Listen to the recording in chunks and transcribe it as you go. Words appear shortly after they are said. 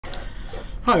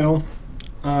Hi all,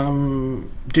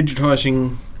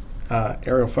 digitising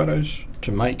aerial photos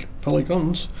to make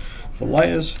polygons for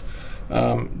layers.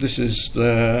 This is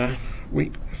the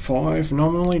week 5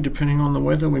 nominally, depending on the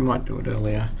weather. We might do it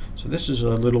earlier. So this is a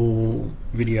little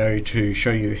video to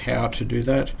show you how to do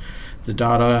that. The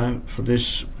data for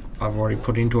this I've already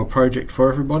put into a project for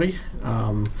everybody.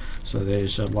 So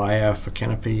there's a layer for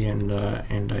canopy and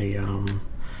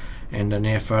an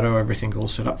air photo, everything all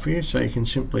set up for you. So you can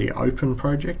simply open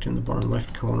project in the bottom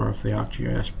left corner of the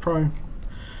ArcGIS Pro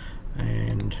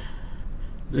and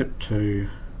zip to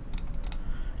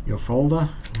your folder,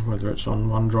 whether it's on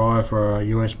OneDrive or a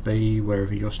USB,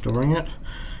 wherever you're storing it.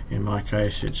 In my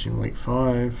case it's in week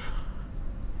 5.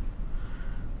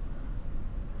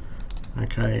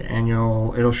 Okay, and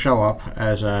it'll show up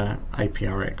as a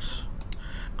APRX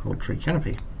called Tree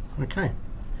Canopy. Okay.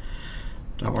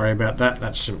 Don't worry about that,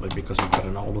 that's simply because I've got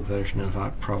an older version of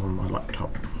Arc Pro on my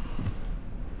laptop.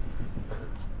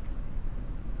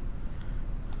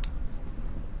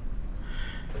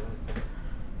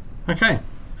 Okay,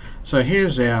 so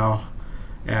here's our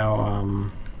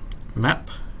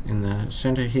map. In the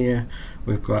center here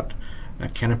we've got a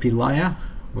canopy layer,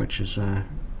 which is a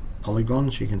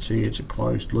polygon, so you can see it's a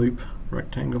closed loop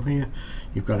rectangle here.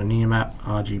 You've got an ear map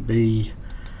RGB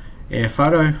air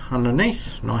photo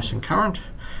underneath, nice and current.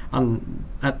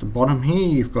 At the bottom here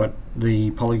you've got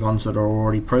the polygons that are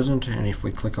already present, and if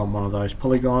we click on one of those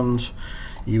polygons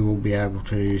you will be able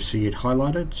to see it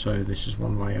highlighted. So this is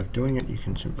one way of doing it. You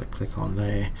can simply click on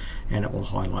there and it will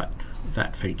highlight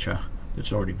that feature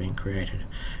that's already been created.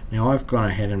 Now I've gone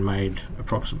ahead and made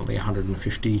approximately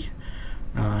 150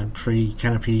 tree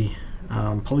canopy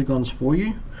polygons for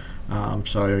you.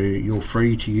 So you're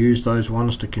free to use those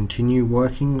ones to continue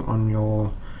working on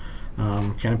your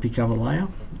canopy cover layer,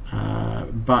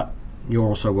 but you're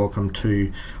also welcome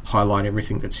to highlight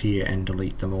everything that's here and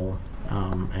delete them all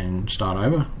and start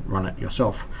over, run it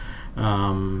yourself.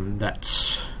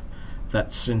 That's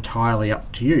entirely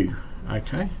up to you.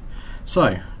 Okay,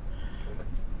 so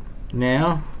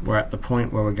now we're at the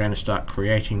point where we're going to start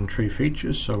creating tree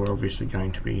features. So we're obviously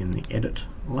going to be in the edit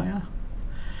layer,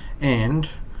 and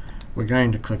we're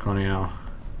going to click on our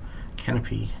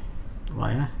canopy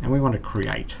layer and we want to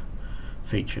create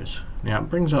features. Now it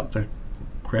brings up the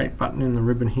create button in the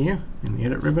ribbon here, in the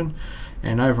edit ribbon,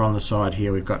 and over on the side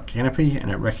here we've got canopy,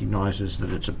 and it recognizes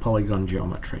that it's a polygon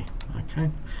geometry. Okay,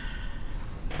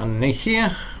 underneath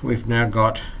here we've now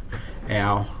got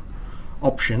our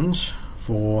options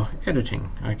for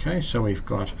editing. Okay, so we've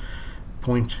got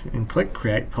point and click,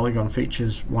 create polygon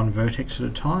features one vertex at a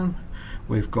time.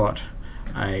 We've got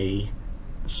a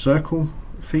circle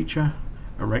feature,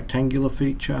 a rectangular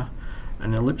feature,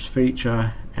 an ellipse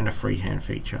feature, and a freehand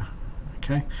feature.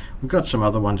 Okay, we've got some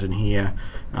other ones in here,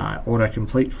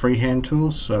 Autocomplete Freehand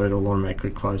Tool, so it'll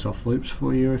automatically close off loops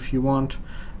for you if you want.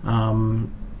 I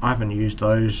haven't used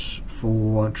those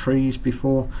for trees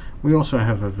before. We also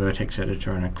have a Vertex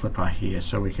Editor and a clipper here,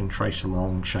 so we can trace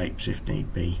along shapes if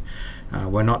need be.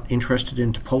 We're not interested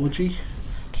in topology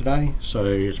today, so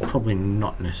it's probably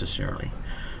not necessarily.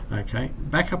 Okay,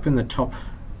 back up in the top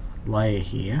layer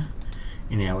here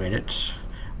in our edits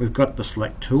we've got the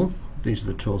select tool. These are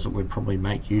the tools that we'd probably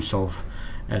make use of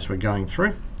as we're going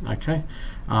through. Okay,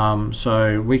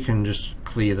 so we can just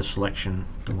clear the selection,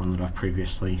 the one that I've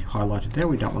previously highlighted there.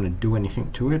 We don't want to do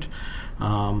anything to it,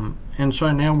 and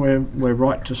so now we're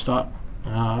right to start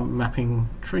mapping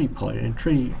tree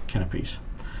canopies.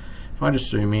 If I just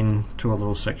zoom in to a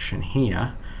little section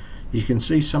here, you can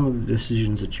see some of the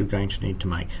decisions that you're going to need to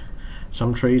make.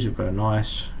 Some trees have got a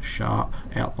nice sharp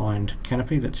outlined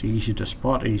canopy that's easy to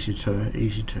spot, easy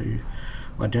to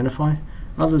identify.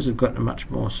 Others have got a much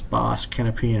more sparse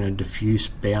canopy and a diffuse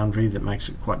boundary that makes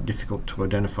it quite difficult to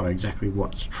identify exactly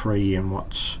what's tree and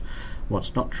what's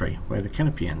not tree, where the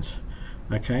canopy ends.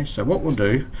 Okay, so what we'll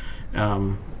do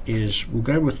is we'll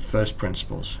go with first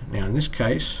principles. Now in this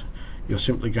case you're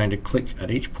simply going to click at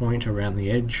each point around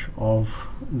the edge of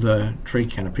the tree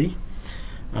canopy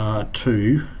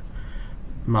to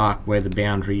mark where the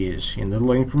boundary is in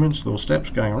little increments, little steps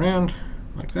going around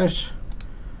like this,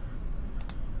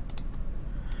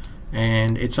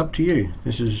 and it's up to you.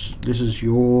 This is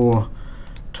your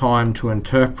time to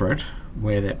interpret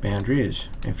where that boundary is.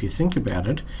 If you think about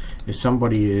it, if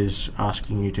somebody is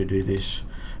asking you to do this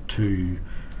to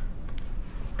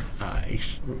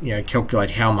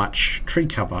calculate how much tree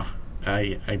cover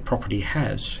a property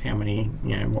has, how many,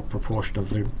 what proportion of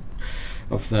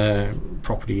the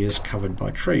property is covered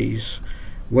by trees,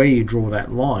 where you draw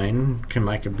that line can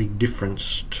make a big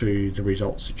difference to the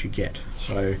results that you get.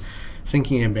 So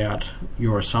thinking about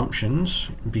your assumptions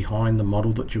behind the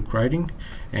model that you're creating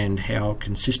and how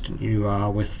consistent you are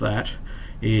with that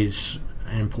is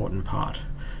an important part.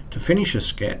 To finish a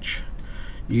sketch,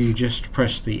 you just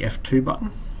press the F2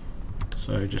 button.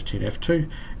 So just hit F2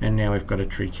 and now we've got a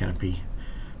tree canopy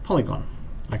polygon.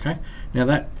 Okay, now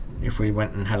that, if we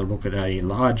went and had a look at a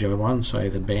larger one, say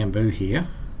the bamboo here,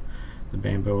 the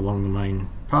bamboo along the main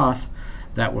path,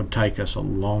 that would take us a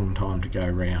long time to go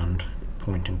around,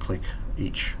 point and click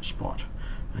each spot.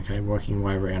 Okay, working your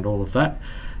way around all of that.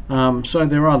 So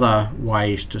there are other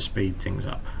ways to speed things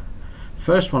up.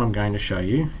 First one I'm going to show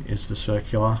you is the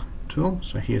circular tool.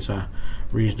 So here's a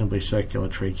reasonably circular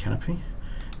tree canopy,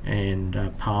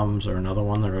 and palms are another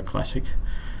one. They're a classic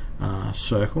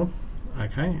circle.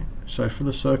 Okay, so for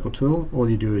the circle tool, all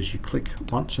you do is you click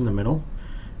once in the middle,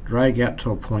 drag out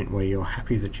to a point where you're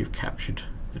happy that you've captured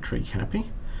the tree canopy,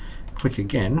 click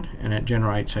again, and it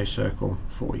generates a circle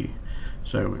for you.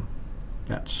 So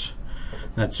that's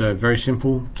a very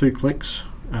simple 2 clicks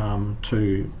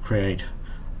to create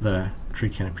the tree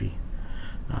canopy.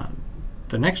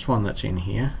 The next one that's in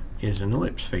here is an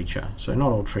ellipse feature. So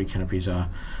not all tree canopies are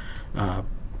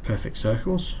perfect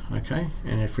circles, okay,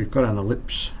 and if we've got an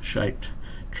ellipse shaped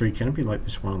tree canopy like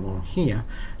this one along here,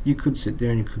 you could sit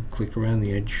there and you could click around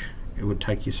the edge. It would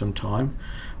take you some time,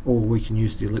 or we can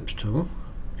use the ellipse tool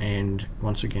and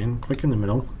once again click in the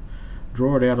middle,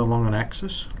 draw it out along an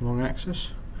axis, long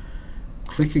axis,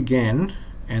 click again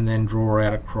and then draw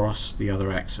out across the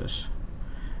other axis,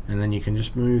 and then you can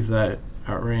just move that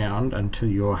around until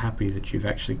you're happy that you've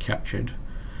actually captured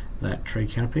that tree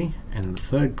canopy, and the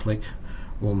third click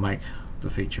will make the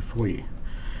feature for you.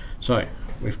 So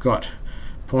we've got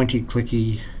pointy,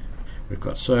 clicky, we've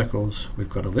got circles, we've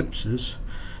got ellipses,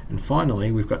 and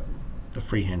finally we've got the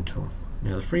freehand tool.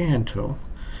 Now the freehand tool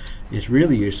is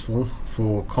really useful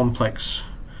for complex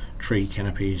tree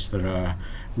canopies that are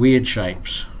weird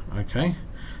shapes. Okay,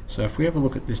 so if we have a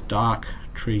look at this dark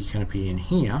tree canopy in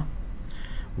here,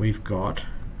 we've got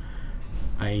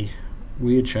a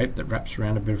weird shape that wraps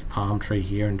around a bit of palm tree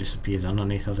here and disappears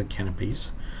underneath other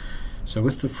canopies. So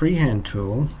with the freehand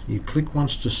tool, you click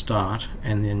once to start,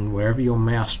 and then wherever your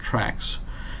mouse tracks,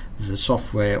 the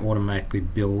software automatically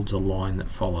builds a line that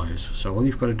follows. So all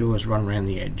you've got to do is run around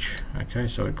the edge. Okay,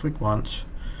 so I click once,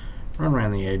 run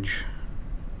around the edge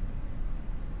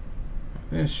like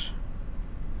this.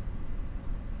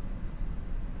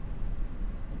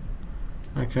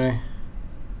 Okay,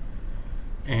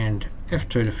 and F2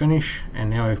 to finish, and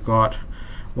now we've got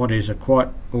what is a quite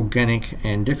organic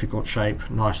and difficult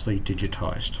shape nicely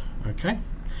digitized. Okay,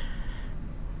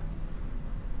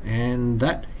 and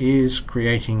that is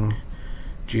creating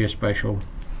geospatial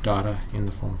data in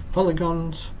the form of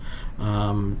polygons.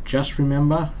 Just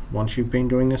remember, once you've been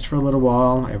doing this for a little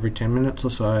while, every 10 minutes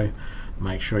or so,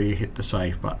 make sure you hit the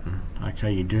save button.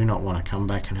 Okay, you do not want to come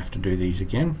back and have to do these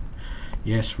again.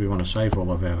 Yes, we want to save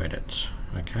all of our edits.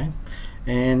 Okay,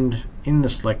 and in the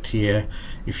select here,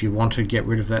 if you want to get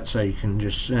rid of that, so you can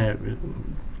just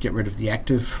get rid of the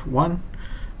active one,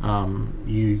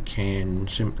 you can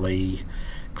simply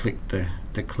click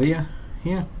the clear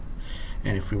here,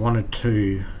 and if we wanted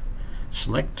to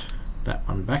select that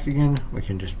one back again, we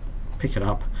can just pick it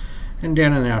up, and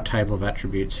down in our table of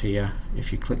attributes here,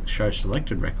 if you click show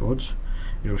selected records,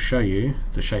 it'll show you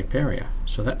the shape area.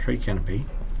 So that tree canopy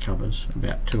covers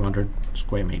about 200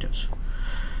 square meters.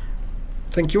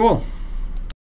 Thank you all.